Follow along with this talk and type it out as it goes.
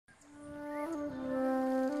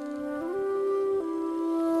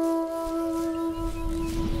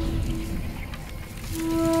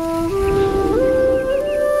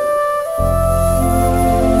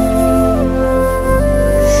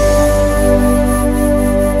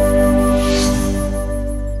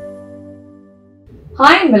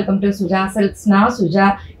Hi and welcome to Suja Silks. Na Suja.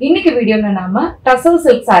 இன்னைக்கு வீடியோல நாம Tussar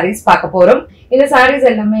Silk sarees பார்க்க போறோம். இந்த sarees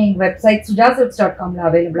எல்லாமே எங்க வெப்சைட் sujasilks.com ல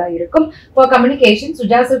அவேலபிளா இருக்கும். For communication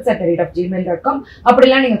sujasilks@gmail.com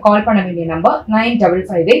அப்படிலாம் நீங்க கால் பண்ண வேண்டிய நம்பர்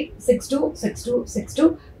 9558626262.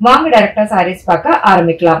 வாங்க டைரக்டா sarees பார்க்க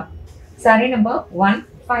ஆரம்பிக்கலாம். Saree number 1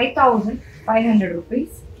 5500 rupees.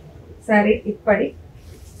 Saree இப்படி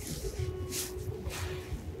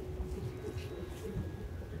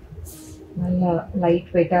நல்ல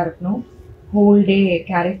லைட் வெயிட்டா இருக்கணும், ஹோல் டே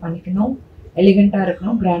கேரி பண்ணிக்கணும், எலிகண்டா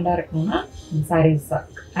இருக்கணும், கிராண்டா இருக்கணும்னா சாரீஸ்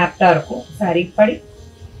ஆப்டா இருக்கும். சாரி இப்படி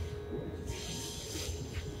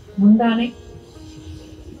முந்தானை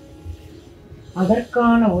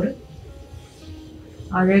அதற்கான ஒரு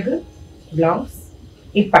அழகு பிளவுஸ்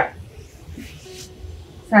இப்படி.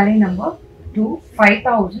 Sorry number 2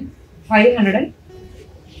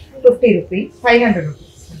 5550 rupees 500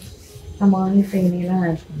 rupees. நம்ம தேனியெல்லாம்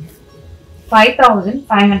ஆட் பண்ணி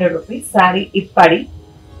 5500 rupees. Saree இப்படி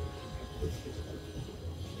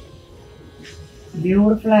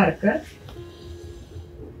பியூட்டிஃபுல்லா இருக்கு.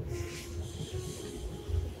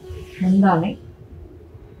 முந்தானை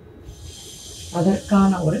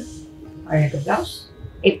அதற்கான ஒரு அழகு பிளவுஸ்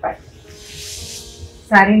இப்படி.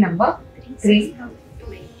 Saree number 3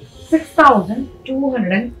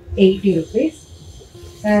 6280 rupees.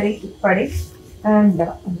 Saree இப்படி and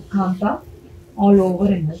Kantha all over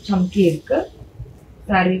in the chunky irukku.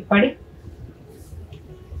 Saree padi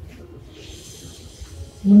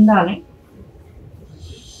mundane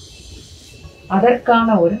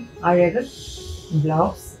adarkana oru alagu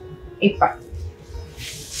blouse ippa.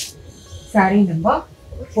 Saree number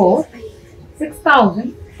 4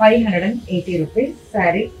 6580 rupees.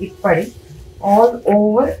 Saree ippadi all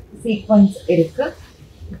over sequence irukku.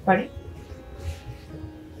 Ippadi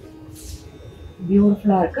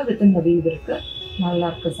பியூட்டிஃபுல்லா இருக்கு, வித் இந்த we've இருக்கு, நல்லா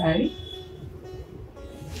இருக்கு. Sorry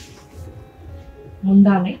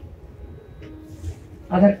முந்தானை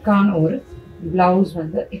அதற்கான ஒரு பிளவுஸ்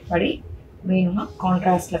இப்படி வேணும்னா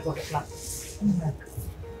கான்ட்ராஸ்ட்ல போட்டுக்கலாம்.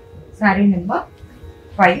 Sorry number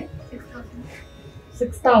 5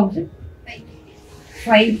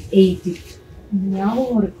 6580.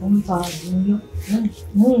 ஞாபகம் இருக்கும்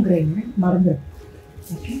மறந்துடும்.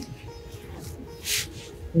 ஓகே,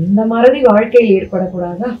 இந்த மறதி வாழ்க்கையில்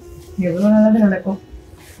ஏற்படக்கூடாதா? எவ்வளவு நல்லது நடக்கும்.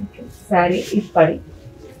 சாரி இப்படி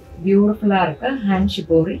பியூட்டிஃபுல்லா இருக்கு. ஹேண்ட்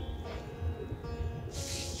ஷிபோரி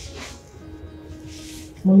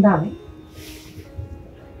முந்தானை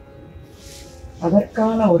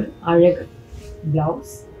அதற்கான ஒரு அழகு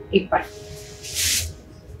பிளவுஸ் இப்படி.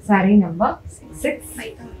 Sorry number 6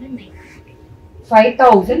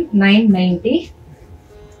 5990.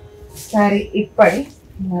 சாரி இப்படி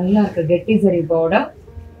நல்லா இருக்கு. கெட்டி சரி பார்டர்,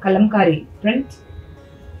 கலம்காரி பிரிண்ட்,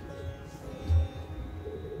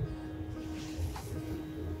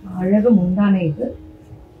 அழகு முந்தானை இது,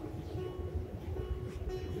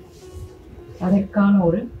 அதற்கான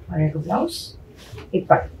ஒரு அழகு பிளவுஸ்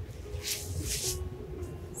இப்படி.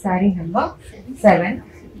 Sorry number 7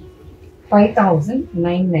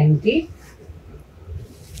 5990.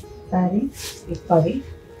 சாரி இப்படி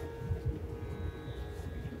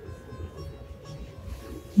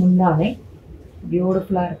முந்தானை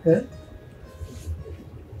பியூட்டிஃபுல்லா இருக்கு,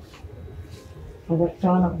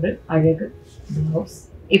 அதற்கான ஒரு அழகு பிளவுஸ்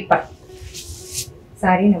இப்படி.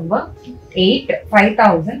 Sorry number 8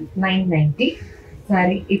 5990.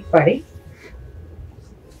 சாரி இப்படி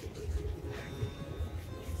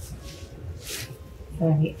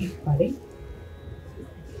சாரி இப்படி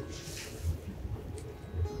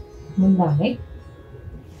முந்தானை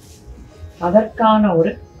அதற்கான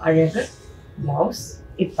ஒரு அழகு பிளவுஸ்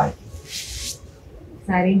இப்படி.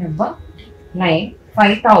 Sorry number 9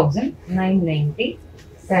 5990.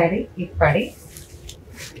 சாரி இப்படி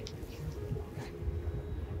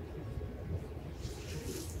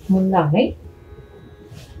முந்தானை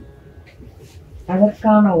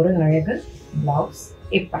அதற்கான ஒரு அழகு பிளவுஸ்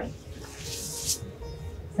இப்படி.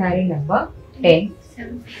 Sorry number 10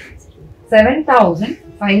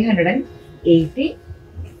 7580.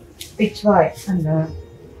 பிச்வாய் அந்த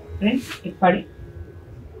பிரிண்ட் இப்படி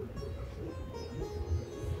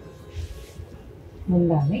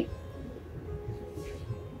முந்தானை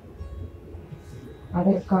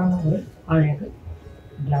அதற்கான ஒரு அழகு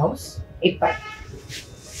பிளவுஸ் இப்படி.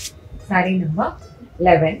 Sorry number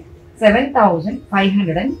 11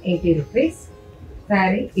 7580 rupees.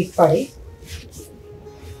 சாரி இப்படி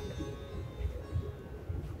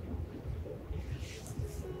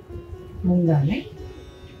முந்தானை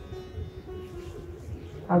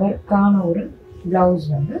அதற்கான ஒரு பிளவுஸ்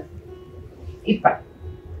இப்படி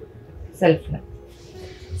செல்ஃப்ல.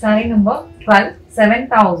 saree number 12,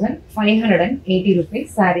 7,580 rupees.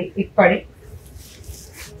 Saree ippadi.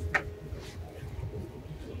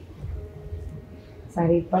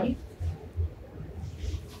 Saree ippadi.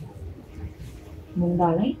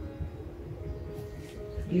 Mundalai.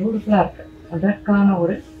 Beautiful இருக்கு. அதற்கான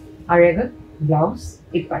ஒரு அழகு blouse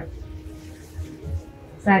ippadi.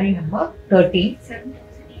 Saree number 13,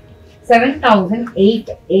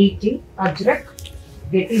 7,880 ajrak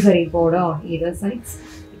getty zari border on either sides.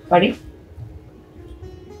 Ippadi.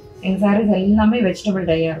 எங்க sarees எல்லாமே vegetable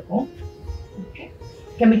dye இருக்கும். ஓகே.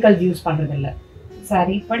 chemical யூஸ் பண்றது இல்ல.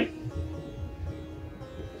 saree ippadi.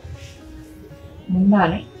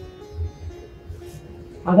 முந்தானை.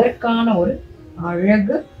 அதற்கான ஒரு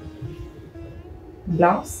அழகு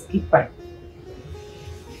blouse ippadi.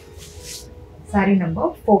 Saree number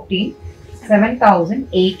 14,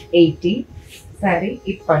 7,880. Saree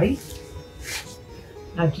ippadi.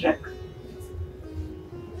 Ajrak.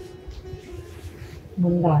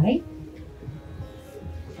 முந்தானை.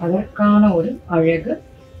 அதற்கான ஒரு அழகு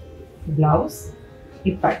blouse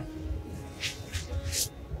ippadi.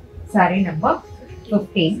 Saree number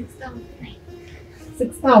 15,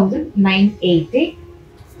 6,980.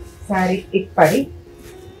 Saree ippadi.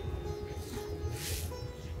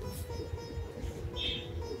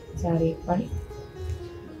 Saree ippadi.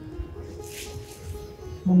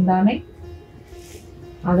 முந்தானை.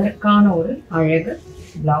 அதற்கான ஒரு அழகு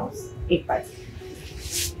blouse ippadi.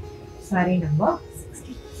 Saree number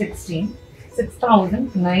 16,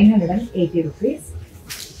 6,980 rupees.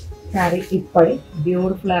 Saree ippadi.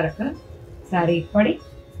 Beautiful இருக்கு. Saree ippadi.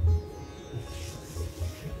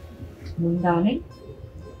 முந்தானை.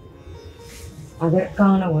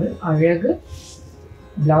 அதற்கான ஒரு அழகு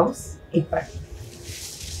blouse ippadi.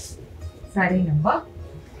 Saree number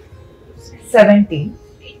 17,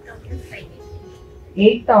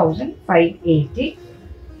 8,580.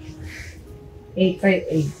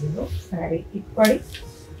 8580. Saree ippadi.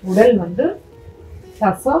 உடல் வந்து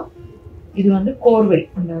tussar. இது வந்து கோர்வை.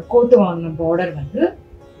 அந்த கோத்து வாங்கின பார்டர் வந்து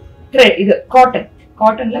thread. இது காட்டன்.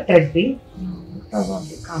 காட்டன்ல thread weave.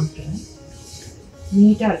 அப்படி காமிக்கிறேன்.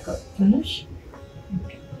 நீட்டா இருக்கு finish.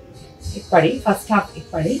 இப்படி ஃபர்ஸ்ட் ஹாஃப்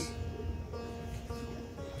இப்படி.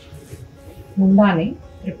 முந்தானை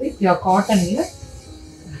திருப்பி பியூர் காட்டன்ல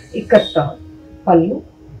இக்கத்தா பல்லு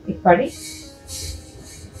இப்படி.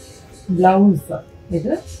 பிளவுஸ்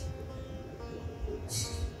இது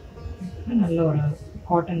நல்ல ஒரு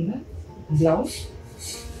காட்டன்ல பிளவுஸ்.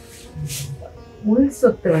 உள்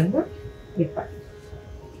சொத்து வந்து இப்படி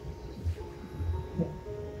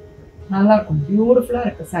நல்லா இருக்கும். பியூட்டிஃபுல்லா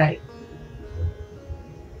இருக்கு சாரி.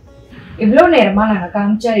 இவ்வளவு நேரமா நாங்க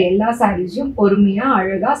காமிச்ச எல்லா சாரீஸையும் பொறுமையா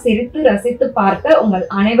அழகா சிரித்து ரசித்து பார்த்த உங்கள்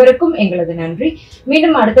அனைவருக்கும் எங்களது நன்றி.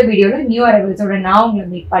 மீண்டும் அடுத்த வீடியோல நியூ அரைவல்ஸோட நான் உங்களை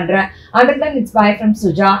மீட் பண்றேன். Until then, it's bye from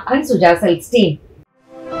Suja and Suja Silks team.